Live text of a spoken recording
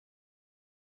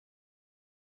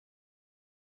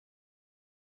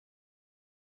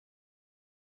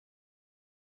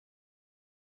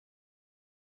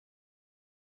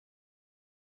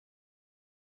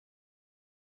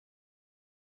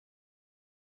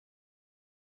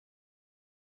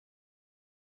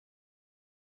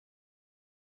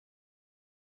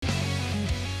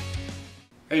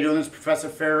How you doing? This is Professor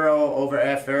Farrow over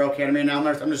at Farrow Academy in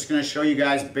Elmhurst. I'm just going to show you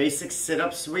guys basic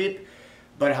sit-up sweep,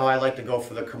 but how I like to go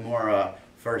for the Kimura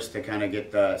first to kind of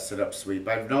get the sit-up sweep.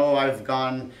 I know I've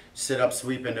gone sit-up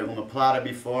sweep into omoplata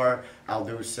before. I'll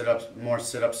do more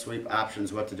sit-up sweep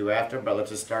options what to do after, but let's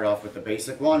just start off with the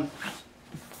basic one.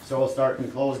 So we'll start in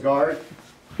closed guard.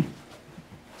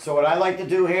 So what I like to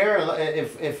do here,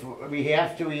 if we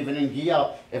have to, even in gi,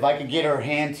 if I could get her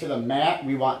hand to the mat,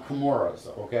 we want Kimuras,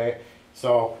 okay?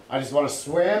 So I just want to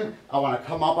swim. I want to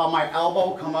come up on my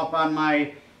elbow, come up on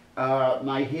my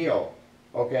my heel.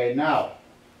 Okay, now,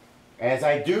 as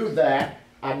I do that,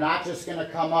 I'm not just going to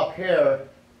come up here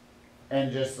and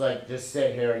just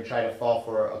sit here and try to fall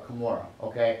for a Kimura,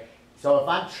 okay? So if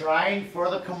I'm trying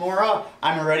for the Kimura,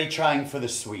 I'm already trying for the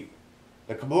sweep.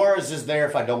 The Kimura is just there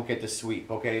if I don't get the sweep,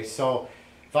 okay? So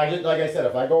if I just, like I said,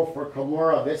 if I go for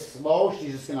Kimura this slow,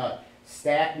 she's just going to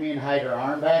stack me and hide her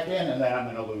arm back in, and then I'm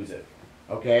going to lose it.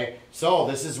 Okay, so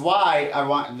this is why I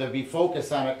want to be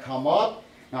focused on it, come up.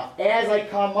 Now, as I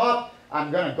come up,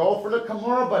 I'm going to go for the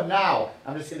Kimura, but now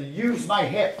I'm just going to use my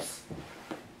hips.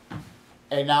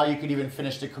 And now you can even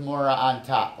finish the Kimura on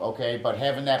top, okay? But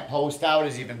having that post out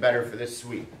is even better for this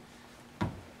sweep.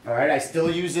 All right, I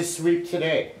still use this sweep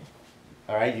today.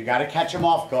 All right, you got to catch them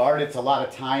off guard. It's a lot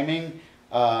of timing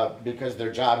because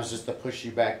their job is just to push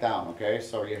you back down, okay?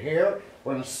 So you're here,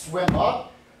 we're going to swim up.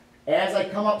 As I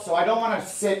come up, so I don't want to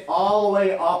sit all the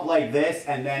way up like this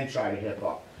and then try to hip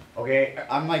up. Okay,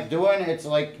 it's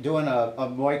like doing a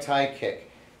Muay Thai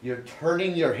kick. You're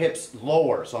turning your hips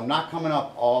lower, so I'm not coming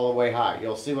up all the way high.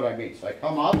 You'll see what I mean. So I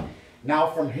come up. Now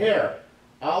from here,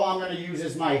 all I'm going to use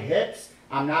is my hips.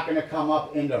 I'm not going to come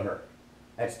up into her.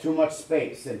 That's too much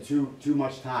space and too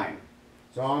much time.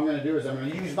 So all I'm going to do is I'm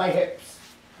going to use my hips.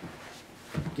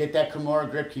 Get that Kimura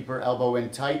grip, keep her elbow in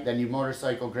tight, then you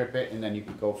motorcycle grip it, and then you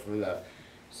can go for the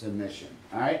submission.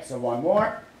 All right, so one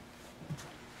more.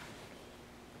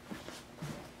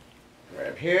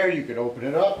 Grab here, you could open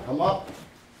it up, come up,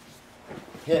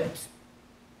 hips,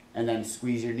 and then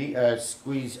squeeze your knee,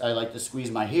 I like to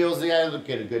squeeze my heels together,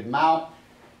 get a good mount,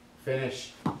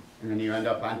 finish, and then you end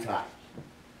up on top.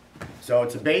 So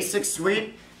it's a basic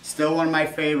sweep, still one of my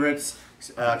favorites,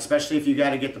 especially if you got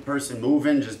to get the person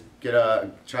moving, just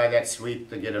try that sweep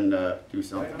to get them to do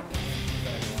something.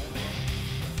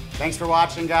 Thanks for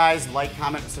watching, guys. Like,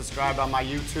 comment, and subscribe on my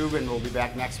YouTube, and we'll be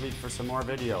back next week for some more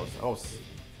videos.